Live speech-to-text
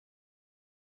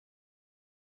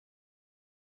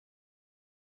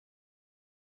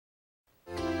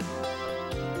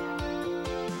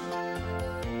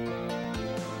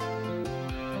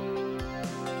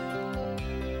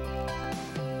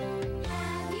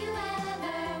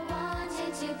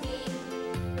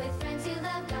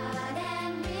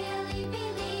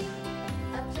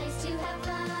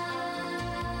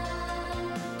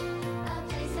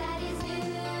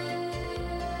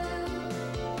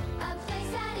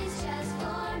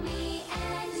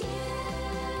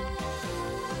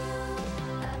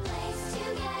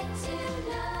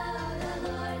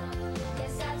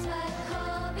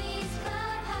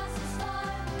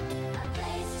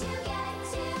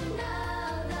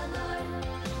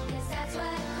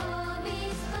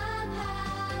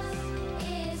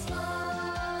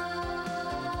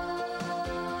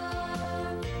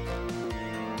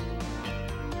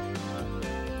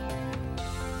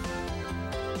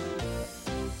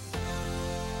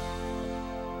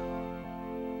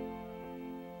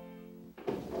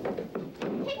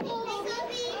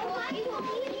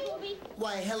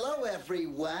Why, hello,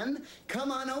 everyone.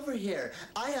 Come on over here.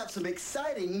 I have some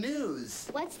exciting news.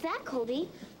 What's that, Colby?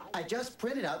 I just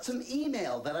printed out some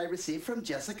email that I received from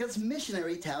Jessica's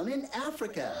missionary town in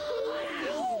Africa.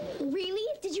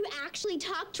 Really? Did you actually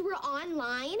talk to her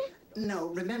online? No,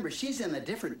 remember, she's in a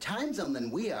different time zone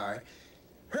than we are.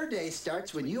 Her day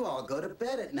starts when you all go to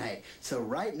bed at night, so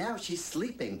right now she's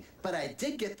sleeping. But I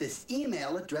did get this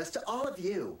email addressed to all of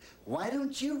you. Why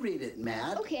don't you read it,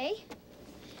 Matt? Okay.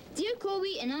 Dear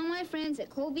Colby and all my friends at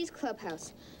Colby's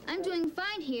Clubhouse, I'm doing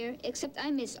fine here, except I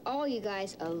miss all you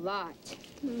guys a lot.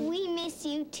 We miss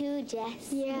you too,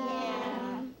 Jess.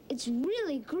 Yeah. It's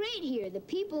really great here. The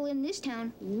people in this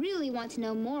town really want to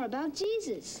know more about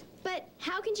Jesus. But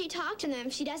how can she talk to them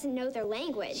if she doesn't know their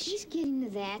language? She's getting to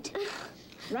that.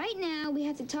 Right now, we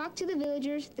have to talk to the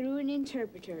villagers through an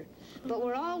interpreter, but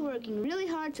we're all working really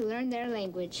hard to learn their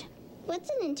language. What's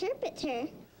an interpreter?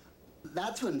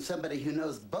 That's when somebody who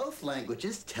knows both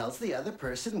languages tells the other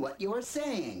person what you are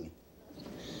saying.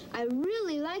 I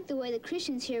really like the way the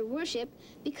Christians here worship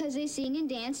because they sing and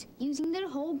dance using their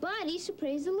whole bodies to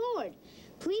praise the Lord.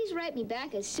 Please write me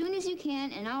back as soon as you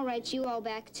can, and I'll write you all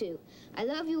back, too. I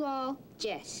love you all,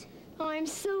 Jess. Oh, I'm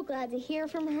so glad to hear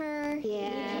from her.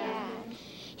 Yeah.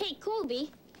 Hey,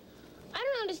 Colby, I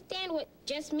don't understand what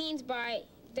Jess means by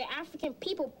the African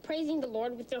people praising the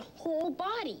Lord with their whole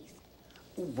bodies.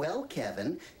 Well,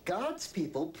 Kevin, God's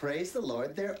people praise the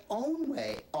Lord their own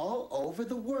way all over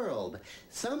the world.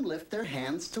 Some lift their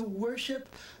hands to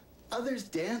worship, others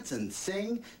dance and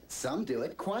sing, some do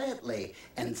it quietly,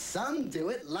 and some do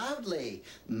it loudly.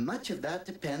 Much of that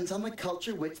depends on the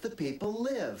culture which the people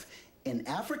live. In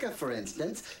Africa, for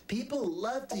instance, people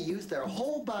love to use their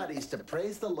whole bodies to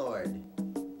praise the Lord.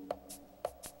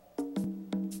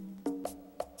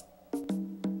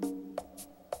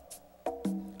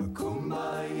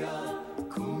 Kumbayah,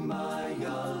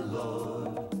 Kumbayah,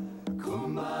 Lord.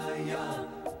 Kumbayah,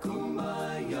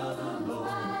 Kumbayah, Lord.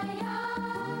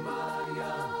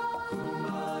 Kumbayah,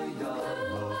 Kumbayah,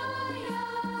 Lord.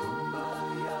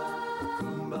 Kumbayah,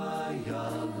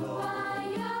 Kumbayah, Lord.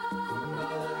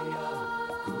 Kumbayah,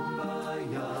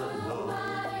 Kumbayah, Lord.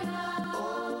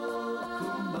 Oh,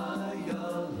 Kumbayah,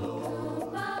 Lord. Kumbayah,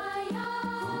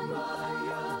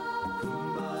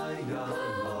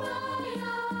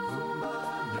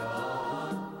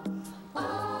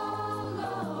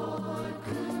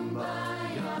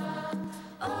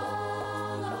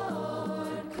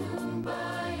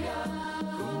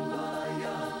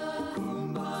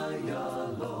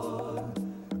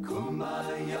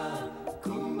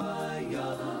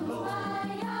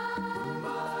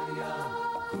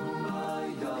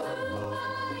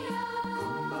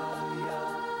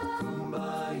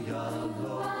 Kumbayah,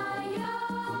 Lord.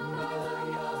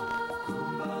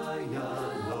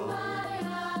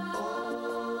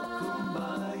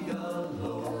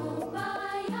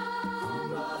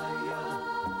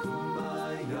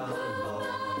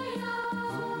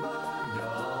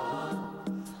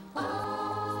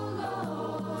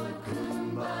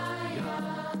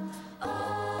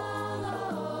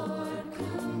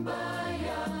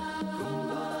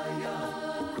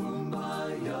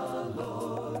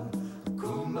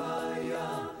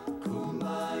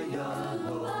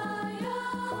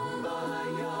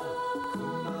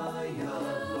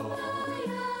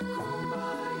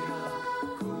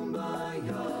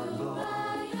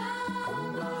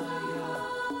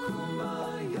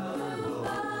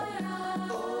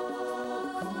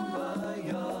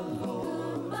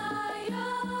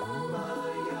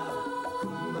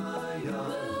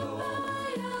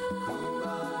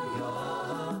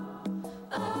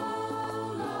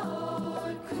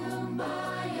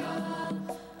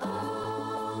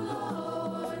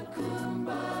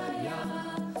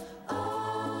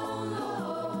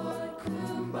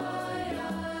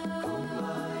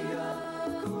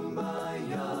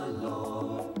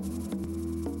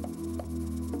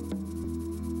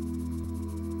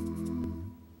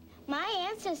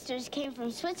 Ancestors came from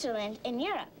Switzerland in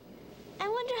Europe. I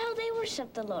wonder how they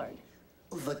worship the Lord.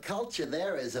 The culture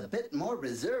there is a bit more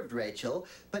reserved, Rachel,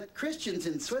 but Christians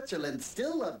in Switzerland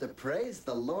still love to praise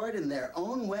the Lord in their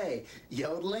own way,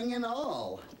 yodeling and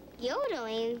all.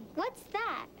 Yodeling? What's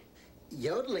that?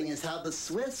 Yodeling is how the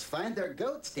Swiss find their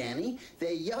goats, Dani.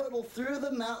 They yodel through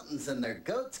the mountains and their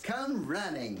goats come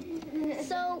running.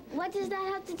 So what does that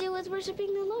have to do with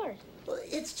worshiping the Lord? Well,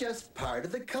 it's just part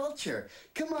of the culture.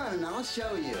 Come on and I'll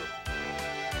show you.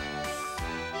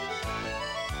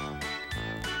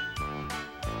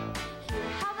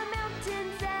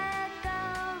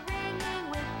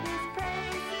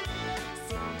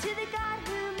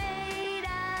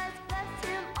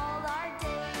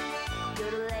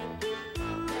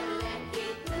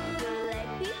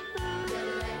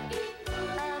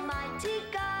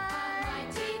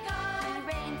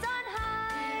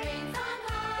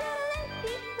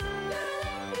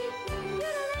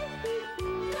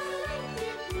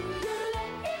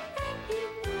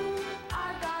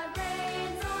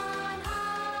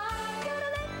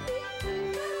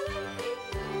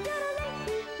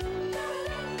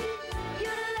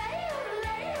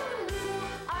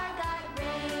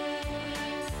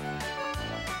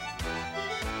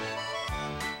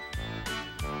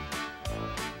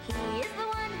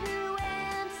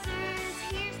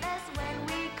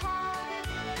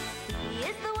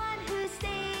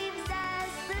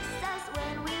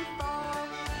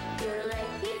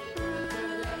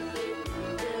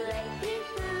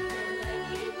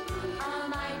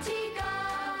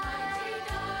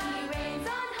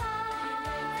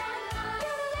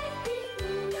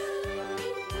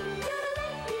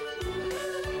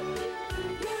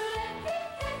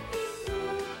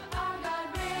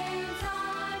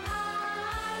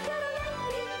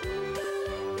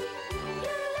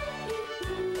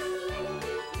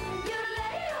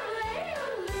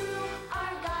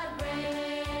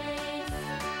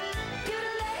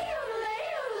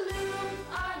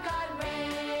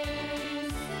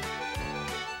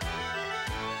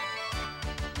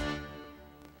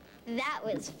 That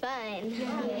was fun.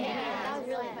 Yeah, that was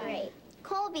really great.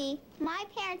 Colby, my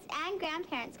parents and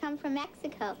grandparents come from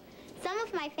Mexico. Some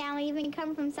of my family even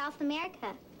come from South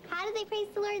America. How do they praise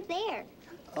the Lord there?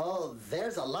 Oh,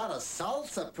 there's a lot of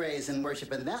salsa praise and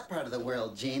worship in that part of the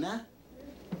world, Gina.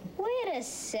 Wait a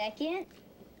second.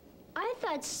 I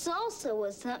thought salsa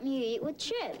was something you eat with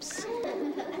chips.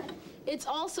 It's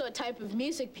also a type of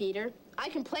music, Peter. I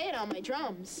can play it on my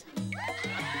drums.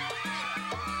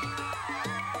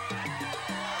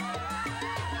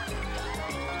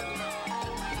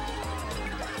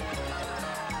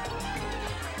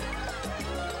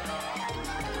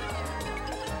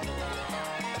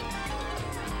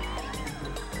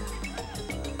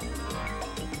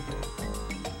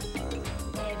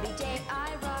 Every day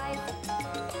I rise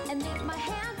and lift my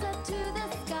hands up to the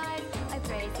skies. I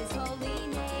praise his holy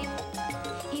name.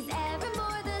 He's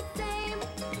evermore the same.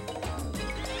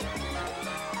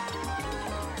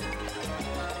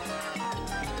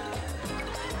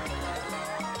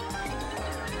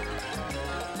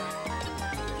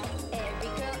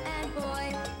 Every girl and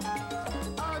boy,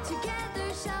 all together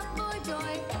shout for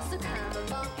joy. So come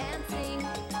along and sing.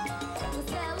 We'll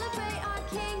celebrate our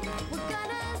King. We're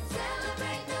gonna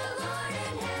celebrate the Lord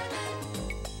in heaven.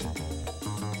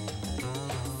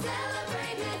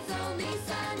 Celebrate his only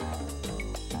Son.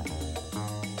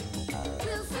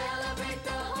 We'll celebrate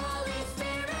the Holy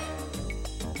Spirit.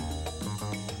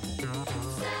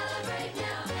 Celebrate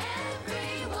now,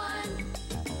 everyone.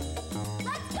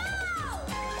 Let's go!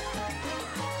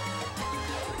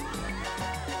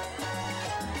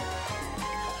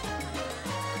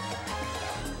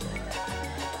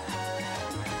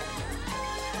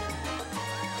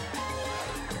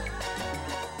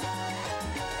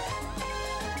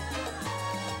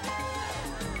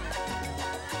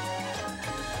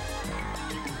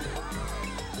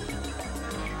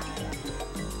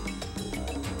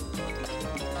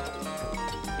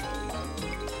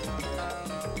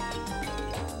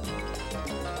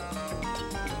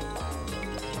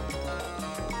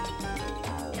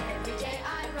 Every day I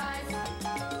rise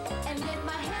and lift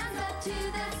my hands up to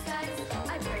the skies.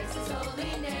 I praise his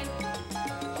holy name.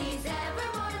 He's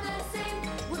evermore the same.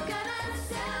 We're gonna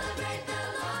celebrate the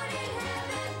Lord in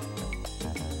heaven.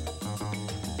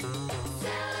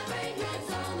 Celebrate his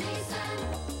only Son.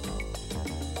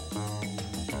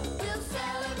 We'll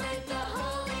celebrate the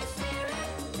Holy Spirit.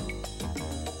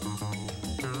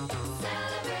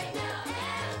 Celebrate now,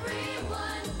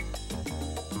 everyone.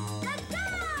 Let's go!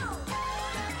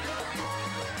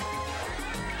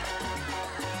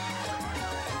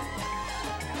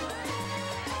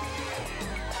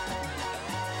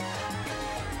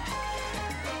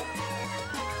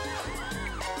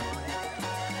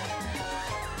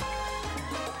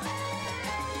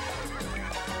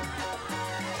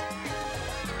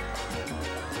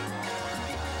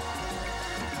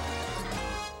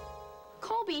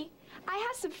 Colby, I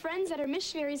have some friends that are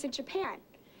missionaries in Japan.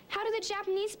 How do the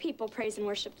Japanese people praise and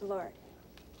worship the Lord?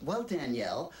 Well,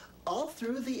 Danielle, all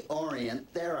through the Orient,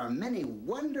 there are many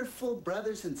wonderful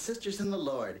brothers and sisters in the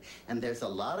Lord, and there's a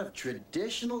lot of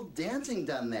traditional dancing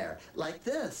done there, like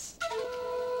this.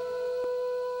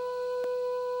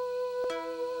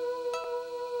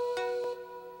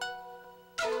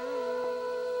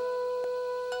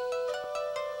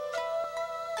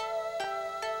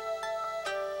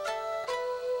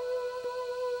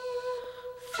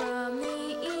 From the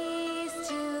east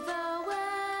to the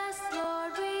west,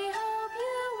 Lord, we hope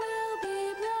you will be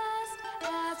blessed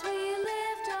as we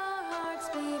lift our hearts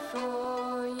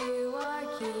before you, our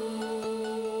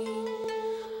King.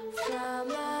 From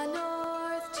the north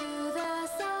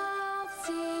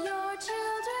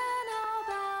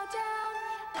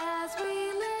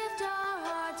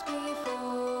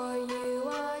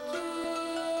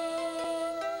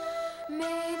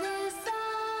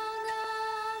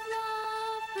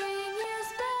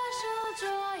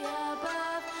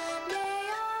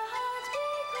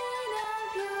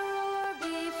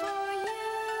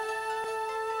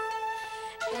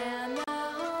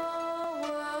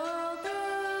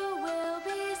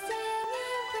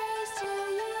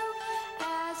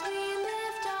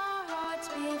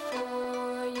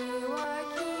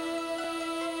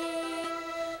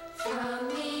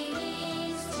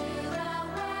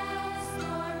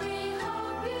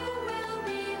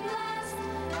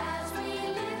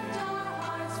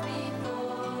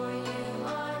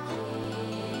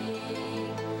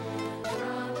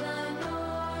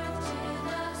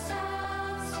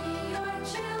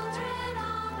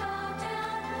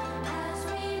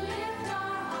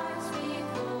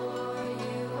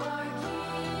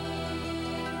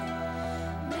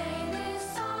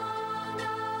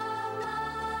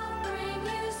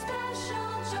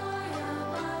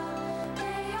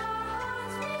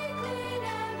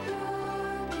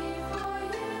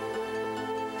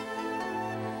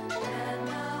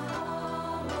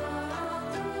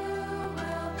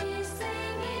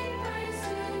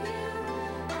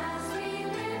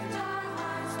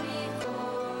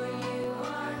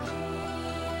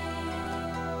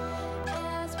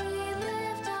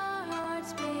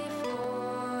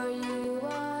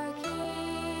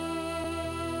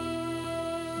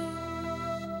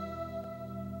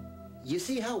You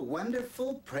see how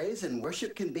wonderful praise and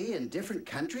worship can be in different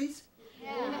countries?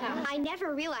 Yeah. I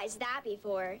never realized that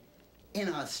before. In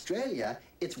Australia,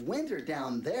 it's winter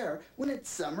down there when it's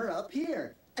summer up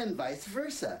here, and vice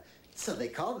versa. So they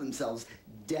call themselves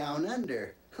Down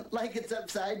Under, like it's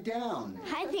upside down.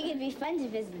 I think it'd be fun to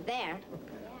visit there.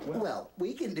 Well,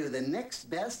 we can do the next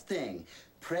best thing.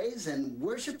 Praise and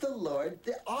worship the Lord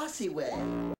the Aussie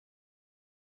way.